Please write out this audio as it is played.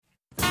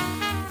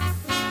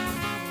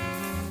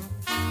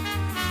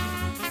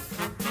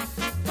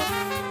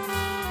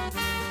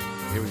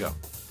go.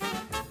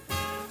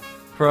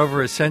 For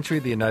over a century,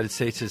 the United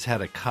States has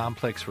had a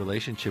complex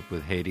relationship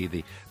with Haiti,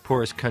 the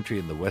poorest country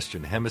in the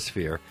Western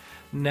Hemisphere.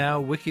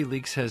 Now,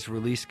 WikiLeaks has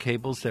released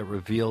cables that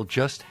reveal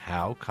just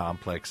how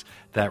complex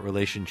that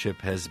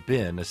relationship has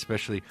been,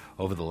 especially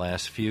over the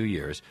last few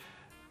years,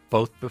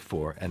 both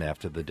before and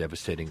after the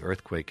devastating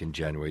earthquake in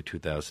January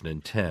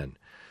 2010.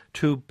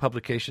 Two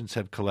publications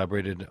have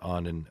collaborated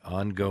on an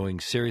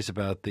ongoing series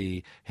about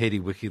the Haiti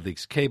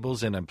WikiLeaks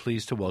cables, and I'm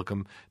pleased to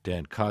welcome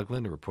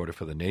Dan-Coughlin, a reporter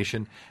for The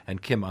Nation,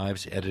 and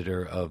kim-ives,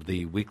 editor of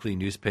the weekly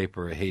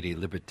newspaper Haiti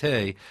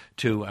Liberté,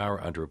 to our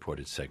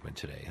Underreported segment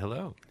today.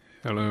 Hello.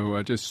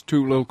 Hello. Just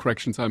two little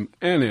corrections. I'm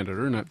an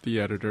editor, not the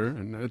editor,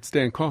 and it's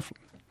Dan-Coughlin.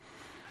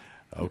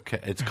 Okay,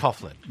 it's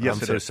Coughlin. Yes,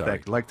 I'm it so is.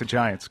 sorry. Like the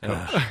Giants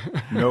coach.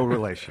 No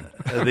relation.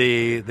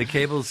 The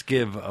cables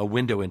give a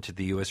window into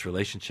the U.S.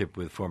 relationship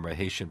with former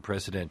Haitian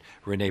President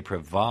René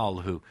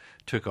Préval, who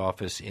took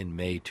office in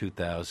May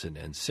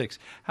 2006.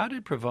 How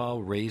did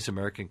Préval raise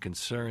American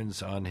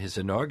concerns on his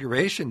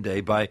inauguration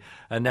day by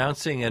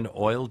announcing an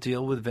oil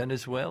deal with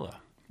Venezuela?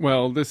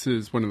 Well, this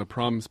is one of the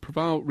problems.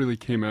 Préval really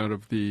came out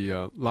of the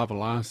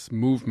Lavalas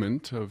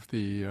movement of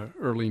the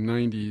early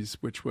 90s,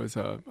 which was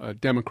a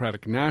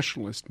democratic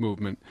nationalist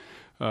movement,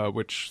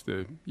 which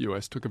the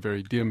U.S. took a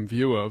very dim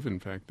view of. In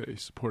fact, they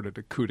supported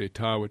a coup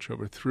d'etat which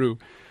overthrew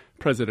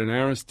President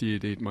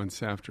Aristide 8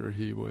 months after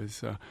he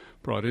was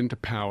brought into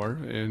power,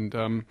 and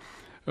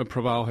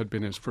Préval had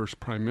been his first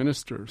prime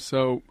minister.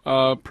 So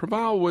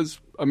Préval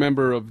was a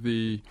member of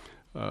the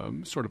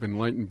sort of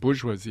enlightened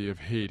bourgeoisie of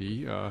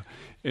Haiti,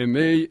 and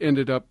they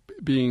ended up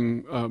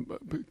being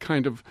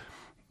kind of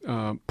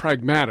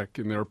pragmatic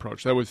in their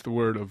approach. That was the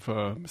word of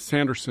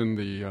Sanderson,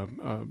 the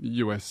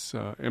U.S.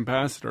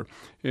 ambassador,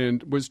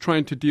 and was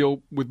trying to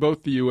deal with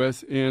both the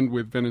U.S. and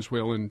with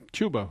Venezuela and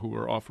Cuba, who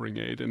were offering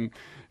aid. And,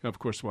 of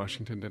course,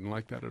 Washington didn't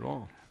like that at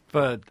all.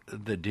 But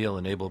the deal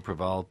enabled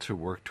Préval to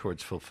work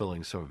towards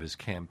fulfilling some of his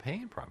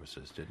campaign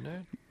promises, didn't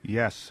it?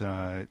 Yes.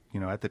 At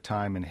the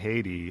time in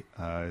Haiti,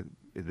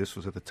 this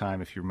was at the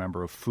time, if you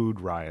remember, of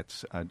food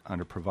riots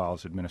under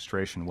Préval's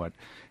administration, what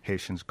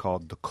Haitians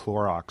called the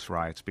Clorox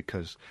riots,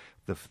 because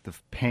the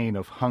pain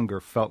of hunger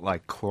felt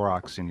like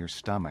Clorox in your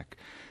stomach.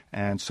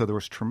 And so there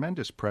was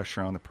tremendous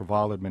pressure on the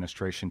Préval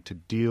administration to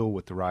deal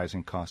with the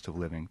rising cost of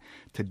living,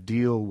 to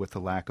deal with the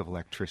lack of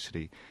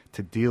electricity,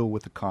 to deal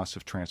with the cost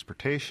of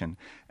transportation.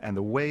 And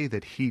the way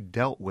that he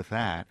dealt with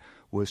that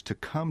was to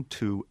come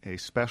to a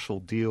special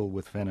deal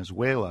with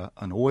Venezuela,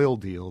 an oil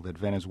deal that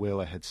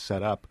Venezuela had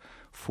set up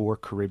for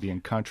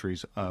Caribbean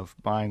countries of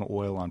buying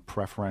oil on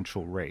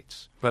preferential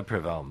rates. But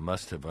Préval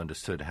must have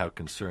understood how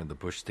concerned the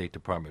Bush State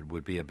Department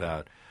would be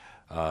about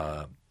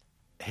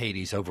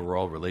Haiti's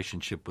overall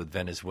relationship with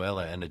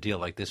Venezuela and a deal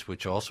like this,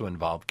 which also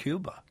involved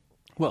Cuba.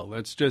 Well,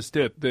 that's just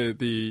it. The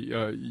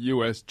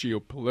U.S.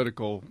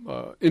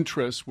 geopolitical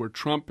interests were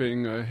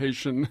trumping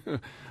Haitian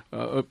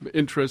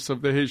interests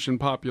of the Haitian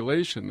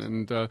population.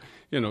 And,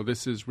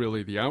 this is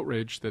really the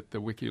outrage that the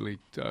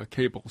WikiLeaks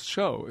cables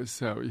show, is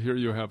here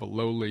you have a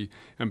lowly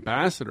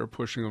ambassador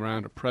pushing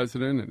around a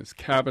president and his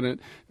cabinet,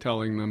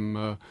 telling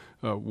them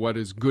what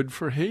is good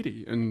for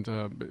Haiti. And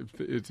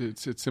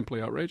it's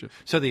simply outrageous.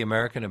 So the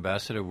American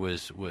ambassador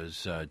was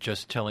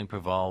just telling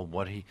Préval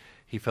what he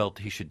felt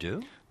he should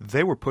do?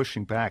 They were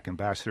pushing back.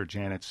 Ambassador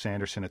Janet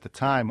Sanderson at the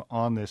time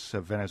on this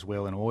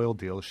Venezuelan oil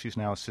deal. She's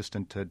now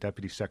Assistant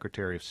Deputy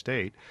Secretary of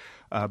State.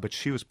 But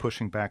she was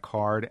pushing back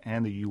hard,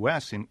 and the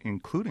U.S.,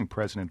 including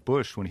President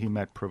Bush, when he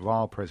met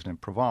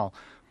President Préval,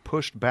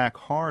 pushed back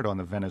hard on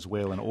the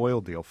Venezuelan oil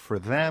deal. For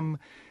them,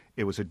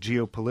 it was a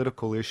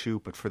geopolitical issue,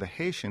 but for the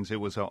Haitians, it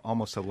was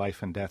almost a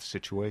life-and-death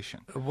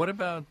situation. What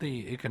about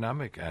the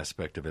economic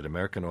aspect of it?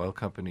 American oil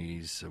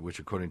companies, which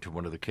according to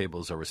one of the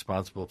cables are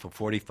responsible for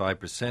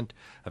 45%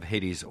 of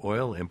Haiti's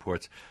oil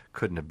imports,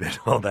 couldn't have been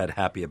all that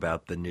happy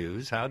about the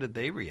news. How did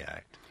they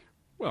react?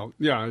 Well,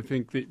 yeah, I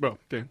think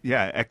Dan.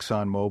 Yeah,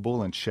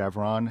 ExxonMobil and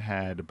Chevron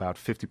had about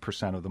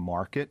 50% of the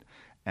market,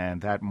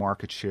 and that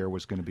market share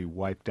was going to be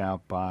wiped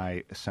out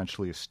by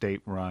essentially a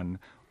state-run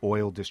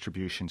oil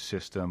distribution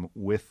system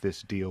with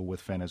this deal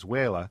with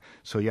Venezuela.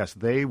 So, yes,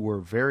 they were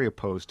very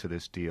opposed to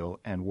this deal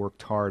and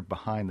worked hard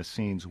behind the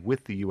scenes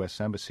with the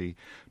U.S. Embassy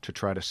to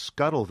try to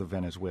scuttle the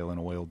Venezuelan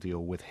oil deal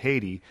with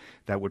Haiti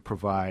that would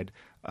provide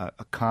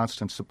a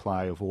constant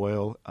supply of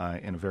oil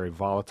in a very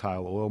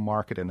volatile oil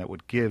market, and that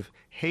would give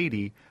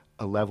Haiti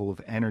a level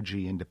of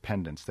energy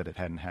independence that it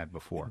hadn't had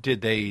before.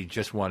 Did they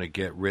just want to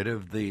get rid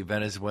of the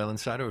Venezuelan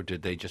side, or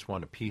did they just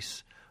want a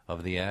piece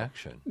of the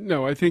action?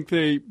 No, I think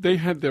they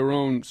had their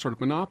own sort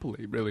of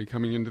monopoly, really,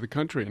 coming into the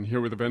country. And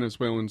here were the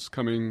Venezuelans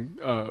coming,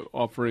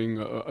 offering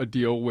a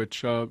deal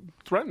which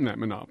threatened that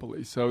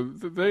monopoly. So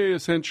they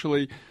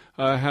essentially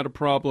had a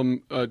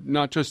problem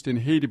not just in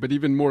Haiti, but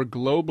even more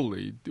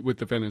globally with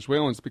the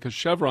Venezuelans, because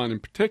Chevron in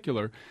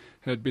particular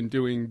had been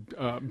doing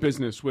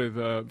business with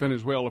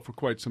Venezuela for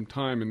quite some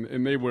time,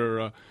 and they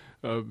were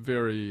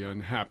very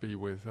unhappy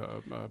with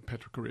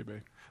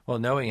Petrocaribe. Well,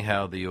 knowing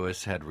how the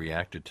U.S. had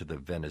reacted to the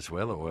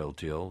Venezuela oil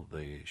deal,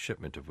 the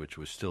shipment of which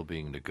was still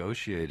being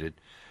negotiated,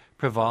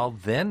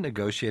 Preval then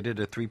negotiated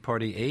a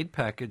three-party aid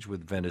package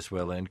with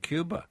Venezuela and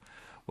Cuba.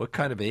 What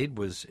kind of aid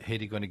was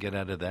Haiti going to get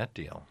out of that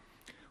deal?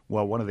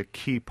 Well, one of the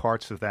key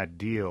parts of that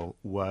deal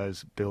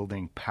was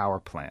building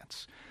power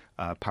plants.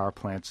 Power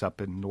plants up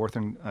in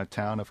northern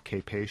town of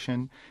Cape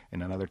Haitian,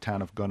 in another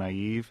town of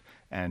Gonaive,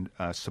 and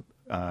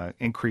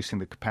increasing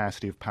the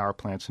capacity of power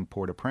plants in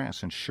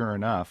Port-au-Prince. And sure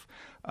enough,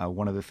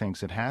 one of the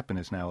things that happened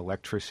is now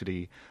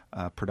electricity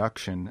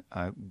production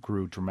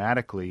grew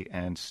dramatically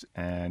and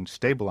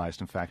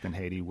stabilized, in fact, in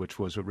Haiti, which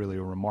was really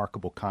a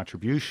remarkable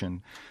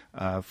contribution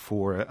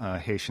for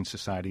Haitian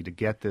society to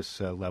get this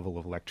level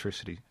of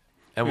electricity.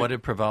 And what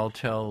did Preval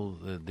tell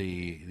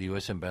the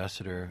U.S.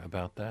 ambassador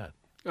about that?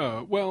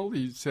 Well,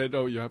 he said,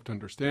 you have to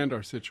understand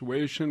our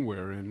situation.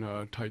 We're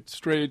in tight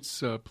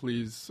straits.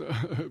 Please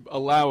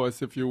allow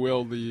us, if you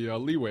will, the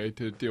leeway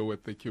to deal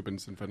with the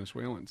Cubans and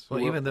Venezuelans.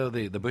 Well, even though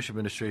the Bush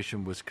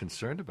administration was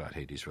concerned about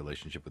Haiti's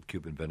relationship with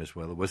Cuba and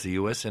Venezuela, was the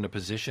U.S. in a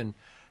position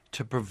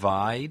to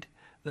provide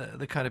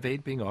the kind of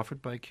aid being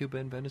offered by Cuba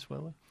and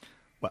Venezuela?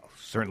 Well,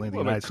 certainly the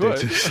United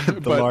States is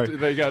but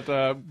they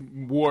got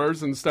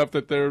wars and stuff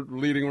that they're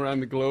leading around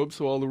the globe,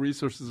 so all the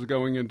resources are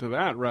going into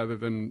that rather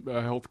than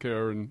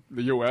healthcare in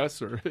the U.S.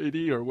 or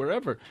Haiti or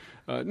wherever.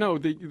 No,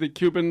 the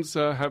Cubans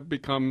have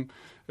become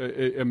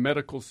a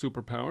medical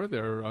superpower.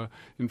 They're,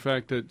 in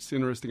fact, it's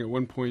interesting. At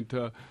one point,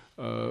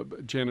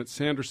 Janet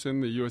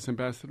Sanderson, the U.S.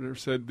 ambassador,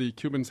 said the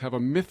Cubans have a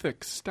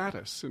mythic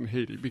status in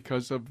Haiti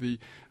because of the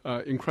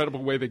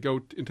incredible way they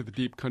go into the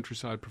deep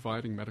countryside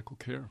providing medical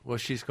care. Well,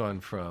 she's gone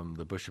from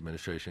the Bush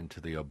administration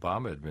to the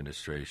Obama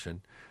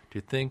administration. Do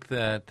you think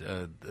that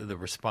the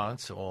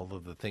response, all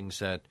of the things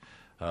that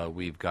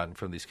we've gotten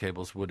from these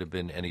cables, would have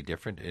been any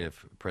different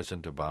if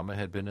President Obama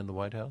had been in the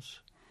White House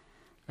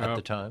at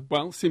the time?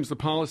 Well, it seems the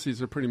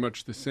policies are pretty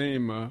much the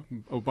same,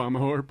 Obama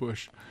or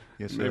Bush.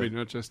 Yes, maybe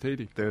not just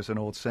Haiti. There's an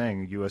old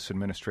saying, U.S.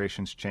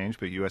 administrations change,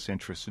 but U.S.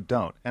 interests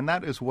don't. And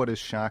that is what is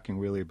shocking,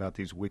 really, about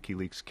these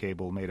WikiLeaks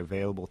cable made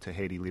available to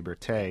Haiti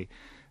Liberté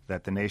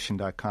that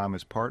thenation.com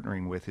is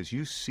partnering with, is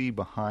you see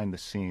behind the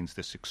scenes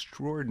this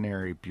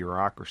extraordinary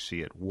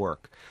bureaucracy at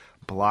work,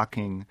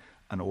 blocking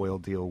an oil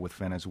deal with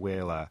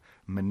Venezuela,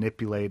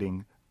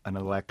 manipulating an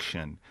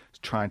election,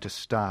 trying to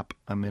stop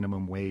a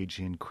minimum wage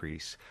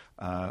increase,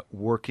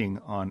 working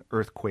on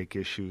earthquake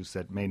issues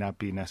that may not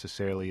be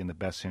necessarily in the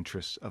best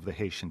interests of the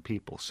Haitian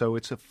people. So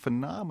it's a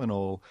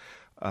phenomenal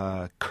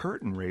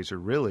curtain raiser,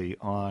 really,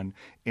 on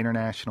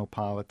international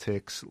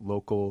politics,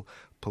 local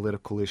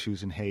political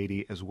issues in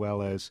Haiti, as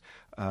well as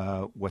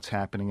what's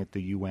happening at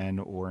the UN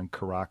or in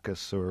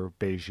Caracas or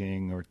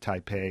Beijing or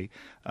Taipei.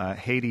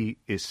 Haiti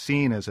is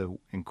seen as it's an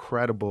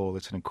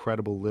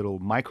incredible little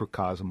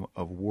microcosm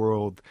of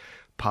world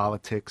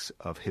politics,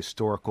 of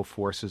historical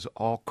forces,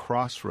 all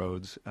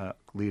crossroads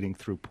leading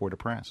through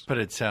Port-au-Prince. But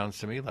it sounds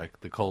to me like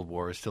the Cold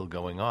War is still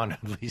going on,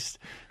 at least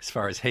as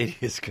far as Haiti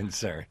is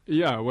concerned.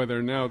 Yeah,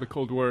 whether now the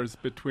Cold War is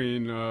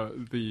between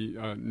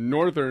the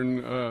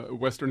northern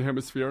Western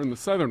Hemisphere and the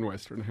southern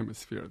Western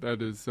Hemisphere.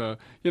 That is,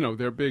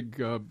 their big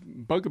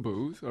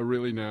bugaboos are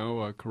really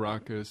now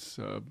Caracas,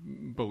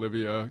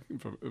 Bolivia,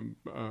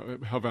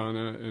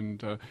 Havana,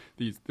 and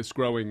this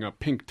growing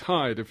pink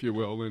tide, if you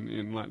will,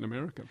 in Latin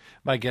America.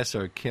 My guests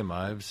are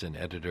Kim-Ives, an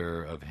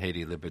editor of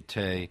Haiti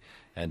Liberté,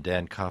 and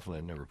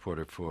dan-coughlin, a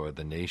reporter for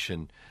The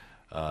Nation.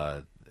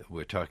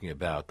 We're talking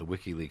about the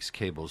WikiLeaks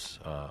cables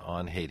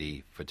on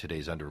Haiti for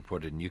today's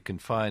Underreported, and you can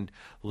find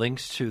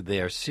links to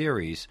their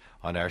series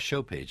on our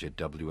show page at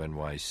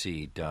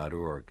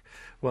wnyc.org.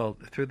 Well,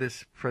 through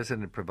this,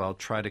 President Preval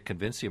tried to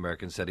convince the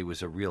Americans that he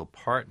was a real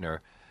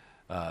partner.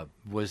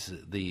 Was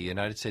the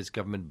United States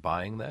government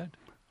buying that?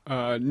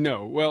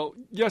 No. Well,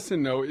 yes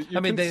and no.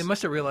 They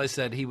must have realized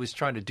that he was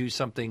trying to do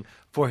something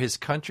for his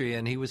country,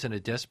 and he was in a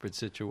desperate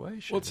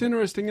situation. Well, it's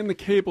interesting. In the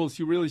cables,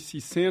 you really see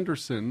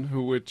Sanderson,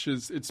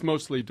 it's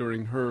mostly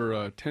during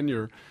her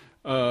tenure,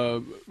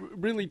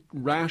 really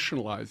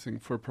rationalizing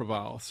for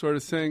Preval, sort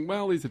of saying,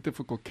 well, he's a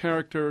difficult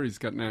character, he's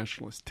got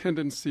nationalist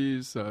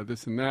tendencies,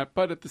 this and that,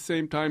 but at the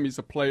same time, he's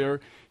a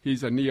player,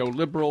 he's a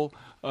neoliberal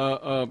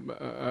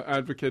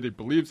advocate, he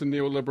believes in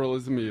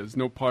neoliberalism, he is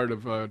no part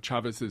of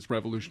Chavez's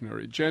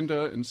revolutionary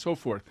agenda, and so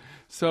forth.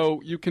 So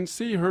you can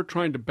see her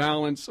trying to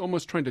balance,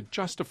 almost trying to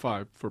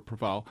justify for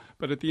Preval,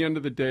 but at the end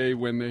of the day,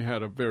 when they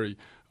had a very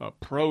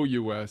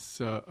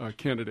pro-U.S.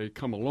 Candidate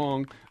come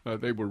along,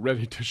 they were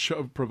ready to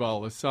shove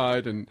Preval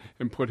aside and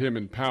put him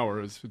in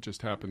power, as it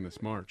just happened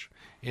this March.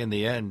 In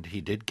the end,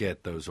 he did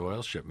get those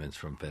oil shipments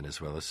from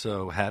Venezuela.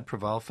 So had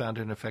Preval found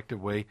an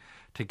effective way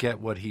to get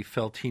what he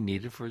felt he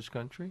needed for his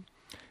country?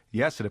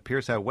 Yes, it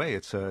appears that way.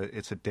 It's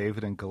a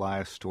David and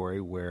Goliath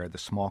story where the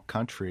small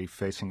country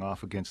facing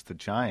off against the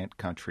giant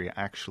country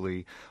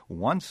actually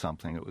won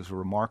something. It was a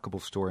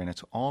remarkable story, and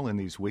it's all in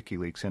these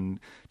WikiLeaks. And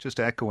just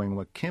echoing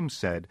what Kim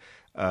said,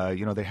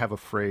 they have a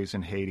phrase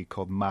in Haiti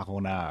called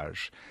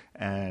marronnage,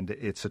 and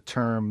it's a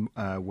term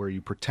where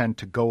you pretend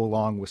to go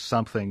along with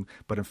something,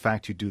 but in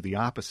fact you do the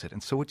opposite.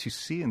 And so what you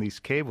see in these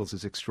cables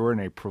is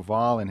extraordinary.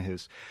 Proval and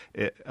his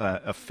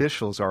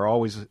officials are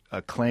always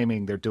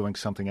claiming they're doing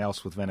something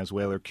else with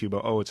Venezuela or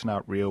Cuba. Oh, it's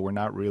not real. We're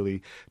not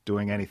really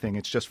doing anything.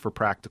 It's just for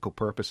practical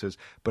purposes.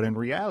 But in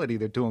reality,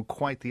 they're doing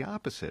quite the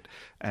opposite.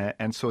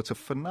 And so it's a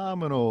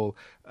phenomenal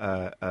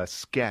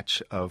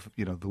sketch of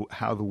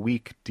how the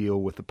weak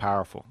deal with the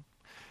powerful.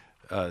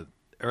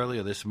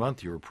 Earlier this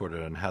month, you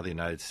reported on how the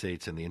United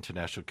States and the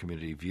international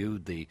community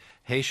viewed the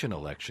Haitian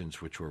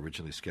elections, which were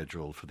originally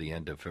scheduled for the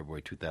end of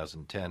February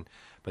 2010,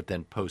 but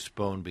then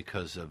postponed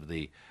because of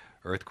the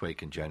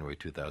earthquake in January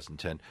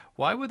 2010.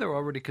 Why were there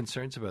already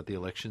concerns about the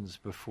elections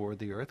before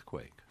the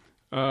earthquake?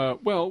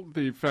 Well,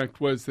 the fact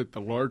was that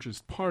the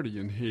largest party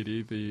in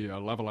Haiti, the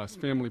Lavalasse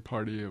family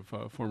party of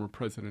former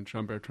President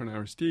Jean-Bertrand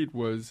Aristide,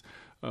 was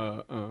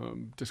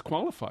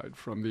disqualified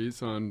from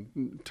these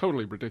on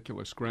totally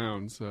ridiculous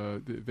grounds.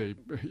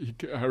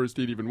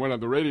 Aristide even went on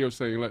the radio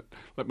saying,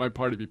 let my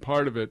party be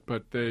part of it,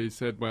 but they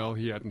said, well,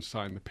 he hadn't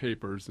signed the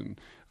papers and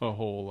a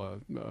whole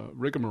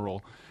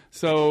rigmarole.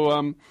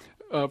 So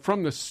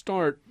from the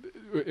start,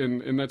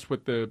 and that's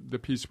what the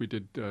piece we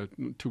did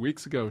 2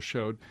 weeks ago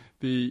showed,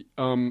 the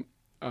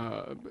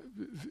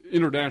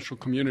international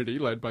community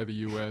led by the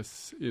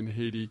U.S. in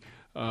Haiti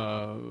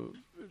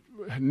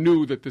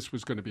knew that this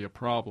was going to be a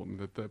problem,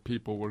 that the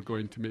people were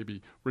going to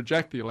maybe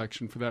reject the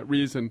election for that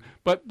reason.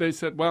 But they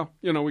said, well,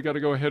 we got to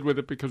go ahead with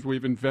it because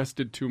we've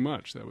invested too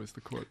much. That was the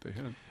quote they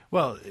had.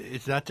 Well,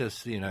 it's not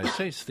just the United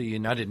States. The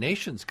United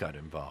Nations got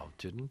involved,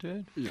 didn't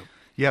it? Yeah.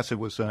 Yes, it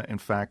was, in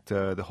fact,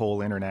 the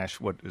whole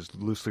international, what is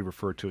loosely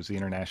referred to as the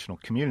international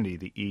community,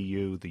 the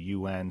EU, the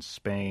UN,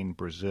 Spain,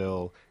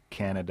 Brazil,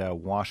 Canada,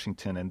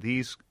 Washington, and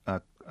these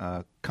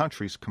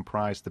countries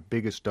comprise the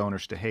biggest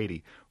donors to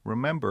Haiti.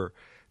 Remember,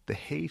 the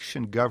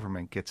Haitian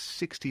government gets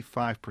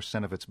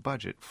 65% of its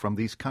budget from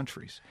these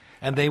countries.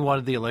 And they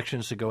wanted the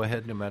elections to go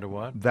ahead no matter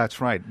what? That's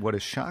right. What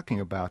is shocking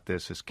about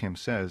this, as Kim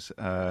says,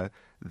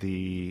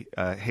 the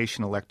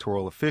Haitian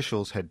electoral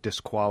officials had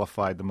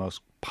disqualified the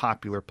most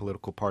popular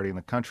political party in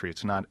the country.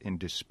 It's not in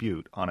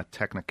dispute on a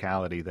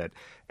technicality that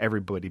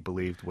everybody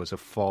believed was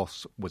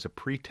a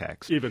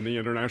pretext. Even the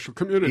international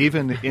community.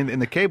 Even in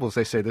the cables,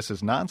 they say this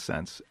is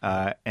nonsense.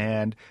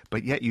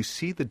 But yet you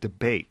see the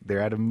debate. They're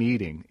at a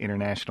meeting,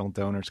 International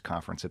Donors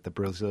Conference, at the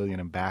Brazilian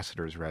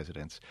ambassador's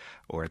residence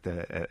or at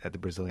the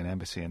Brazilian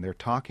embassy, and they're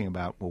talking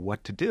about, well,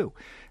 what to do.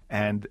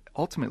 And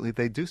ultimately,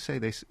 they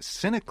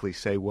cynically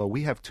say, well,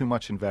 we have too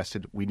much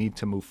invested. We need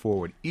to move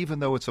forward, even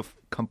though it's a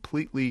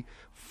completely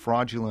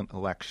fraudulent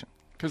election.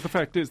 Because the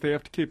fact is they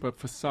have to keep a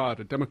facade,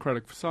 a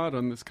democratic facade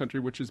on this country,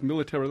 which is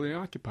militarily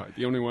occupied,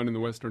 the only one in the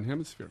Western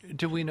Hemisphere.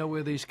 Do we know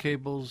where these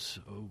cables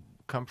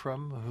come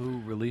from?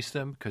 Who released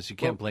them? Because you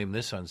can't blame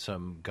this on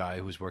some guy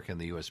who's working in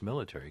the U.S.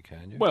 military,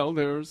 can you? Well,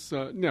 there's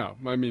no.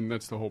 I mean,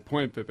 that's the whole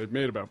point that they've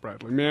made about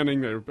Bradley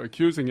Manning. They're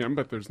accusing him,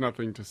 but there's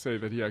nothing to say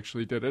that he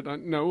actually did it.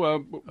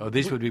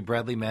 These would be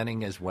Bradley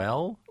Manning as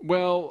well?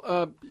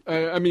 Well,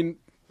 I mean,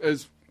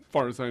 as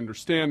far as I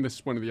understand, this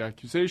is one of the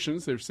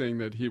accusations. They're saying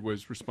that he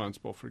was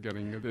responsible for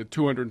getting that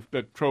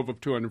trove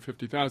of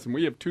 250,000.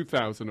 We have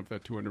 2,000 of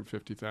that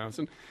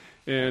 250,000,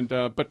 and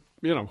but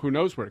who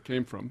knows where it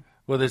came from.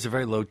 Well, there's a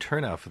very low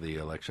turnout for the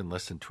election,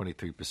 less than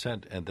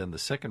 23%, and then the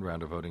second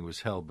round of voting was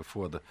held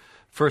before the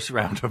first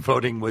round of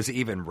voting was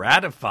even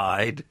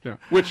ratified. Yeah,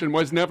 which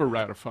was never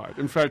ratified.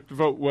 In fact, the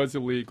vote was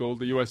illegal.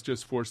 The U.S.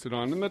 just forced it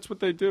on, and that's what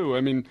they do.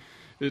 I mean,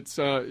 it's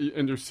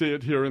and you see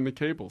it here in the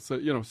cables.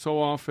 So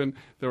often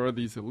there are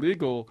these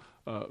illegal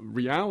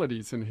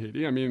realities in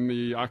Haiti. I mean,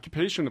 the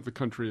occupation of the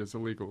country is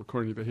illegal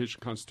according to the Haitian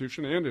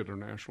Constitution and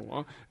international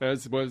law,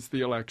 as was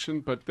the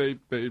election, but they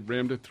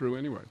rammed it through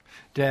anyway.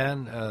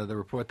 Dan, the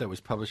report that was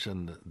published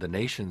on the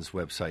Nation's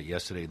website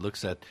yesterday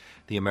looks at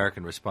the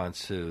American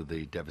response to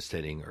the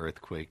devastating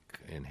earthquake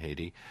in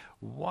Haiti.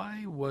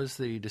 Why was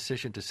the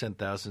decision to send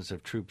thousands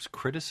of troops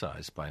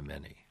criticized by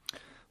many?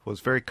 Well,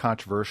 it's very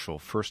controversial,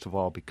 first of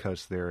all,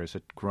 because there is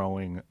a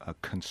growing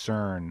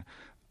concern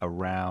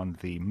around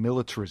the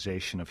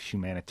militarization of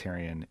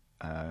humanitarian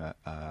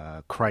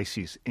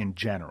crises in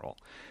general.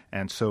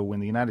 And so when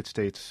the United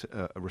States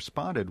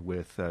responded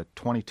with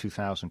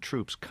 22,000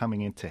 troops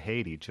coming into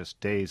Haiti just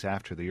days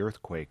after the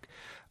earthquake,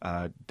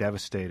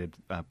 devastated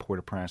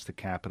Port-au-Prince, the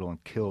capital,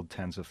 and killed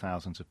tens of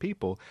thousands of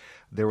people,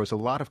 there was a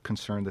lot of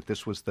concern that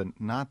this was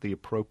not the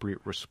appropriate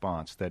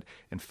response, that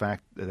in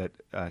fact that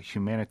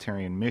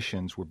humanitarian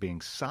missions were being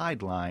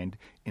sidelined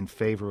in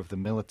favor of the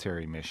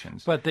military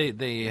missions. But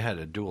they had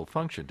a dual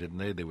function, didn't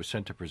they? They were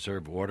sent to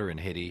preserve order in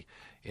Haiti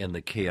in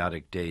the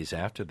chaotic days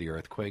after the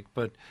earthquake,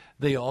 but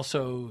they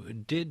also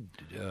did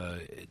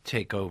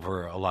take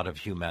over a lot of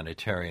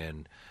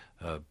humanitarian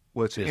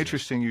Well, it's business.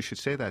 Interesting you should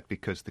say that,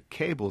 because the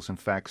cables, in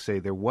fact, say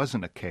there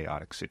wasn't a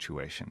chaotic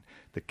situation.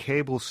 The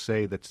cables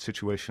say that the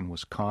situation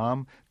was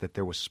calm, that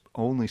there was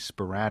only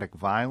sporadic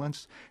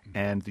violence,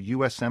 and the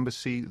U.S.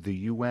 Embassy, the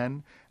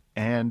UN,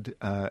 and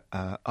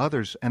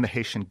others, and the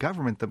Haitian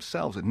government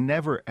themselves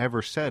never,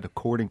 ever said,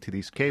 according to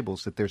these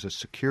cables, that there's a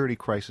security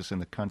crisis in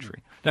the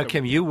country. Now,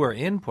 Kim, you were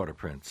in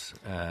Port-au-Prince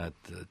at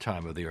the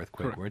time of the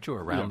earthquake, Correct. weren't you,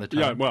 around the time?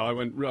 Yeah, well, I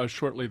went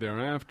shortly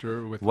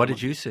thereafter. What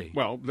did you see?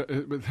 Well,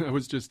 that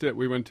was just it.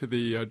 We went to the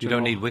You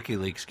don't need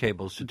WikiLeaks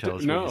cables to tell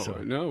us what you saw.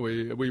 No,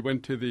 we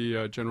went to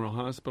the General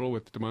Hospital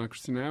with the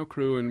Democracy Now!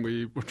 Crew, and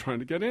we were trying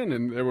to get in,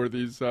 and there were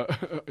these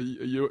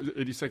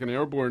 82nd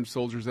Airborne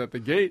soldiers at the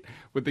gate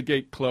with the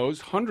gate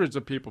closed, hundreds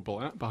of people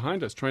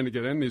behind us trying to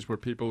get in. These were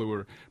people who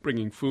were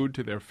bringing food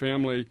to their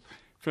families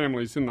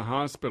in the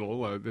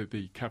hospital.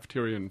 The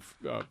cafeteria and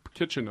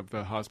kitchen of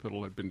the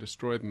hospital had been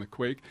destroyed in the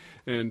quake,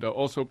 and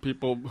also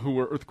people who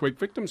were earthquake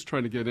victims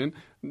trying to get in.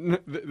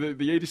 The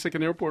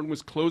 82nd Airborne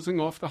was closing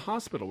off the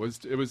hospital.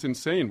 It was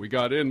insane. We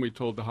got in. We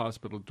told the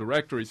hospital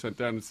director. He sent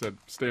down and said,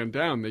 "Stand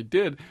down." They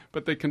did,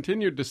 but they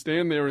continued to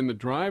stand there in the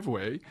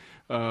driveway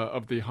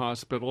of the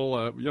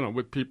hospital,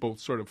 with people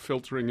sort of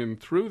filtering in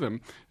through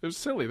them. It was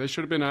silly. They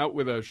should have been out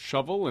with a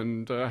shovel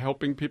and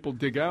helping people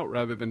dig out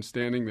rather than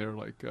standing there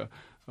like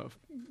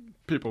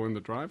people in the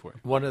driveway.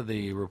 One of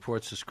the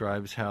reports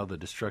describes how the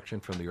destruction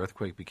from the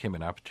earthquake became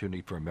an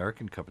opportunity for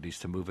American companies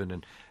to move in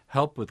and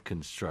help with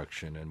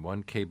construction. And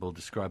one cable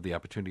described the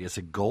opportunity as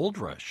a gold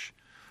rush.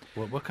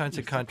 What kinds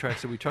of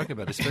contracts are we talking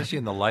about, especially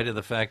in the light of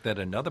the fact that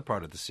another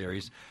part of the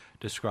series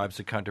describes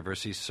the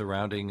controversy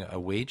surrounding a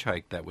wage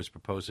hike that was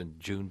proposed in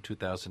June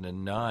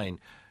 2009.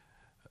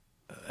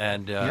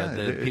 And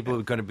people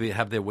are going to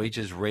have their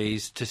wages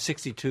raised to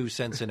 62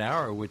 cents an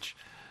hour, which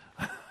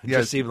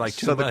just seemed like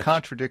too much. So the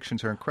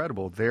contradictions are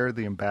incredible. There,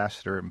 the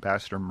Ambassador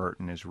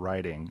Merton, is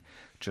writing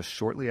just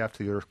shortly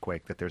after the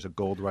earthquake that there's a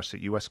gold rush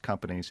at U.S.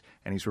 companies,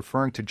 and he's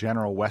referring to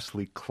General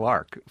Wesley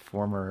Clark,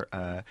 former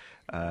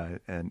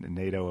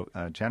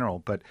NATO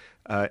general.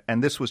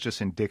 And this was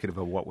just indicative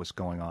of what was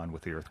going on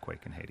with the earthquake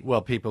in Haiti.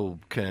 Well, people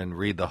can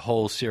read the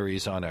whole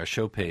series on our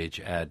show page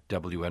at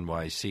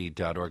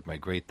wnyc.org. My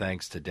great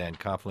thanks to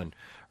Dan-Coughlin,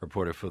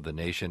 reporter for The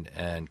Nation,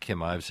 and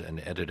kim-ives, an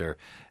editor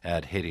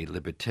at Haiti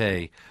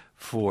Liberté,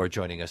 for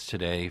joining us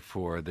today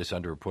for this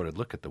underreported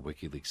look at the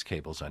WikiLeaks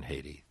cables on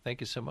Haiti. Thank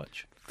you so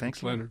much.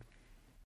 Thanks, Leonard.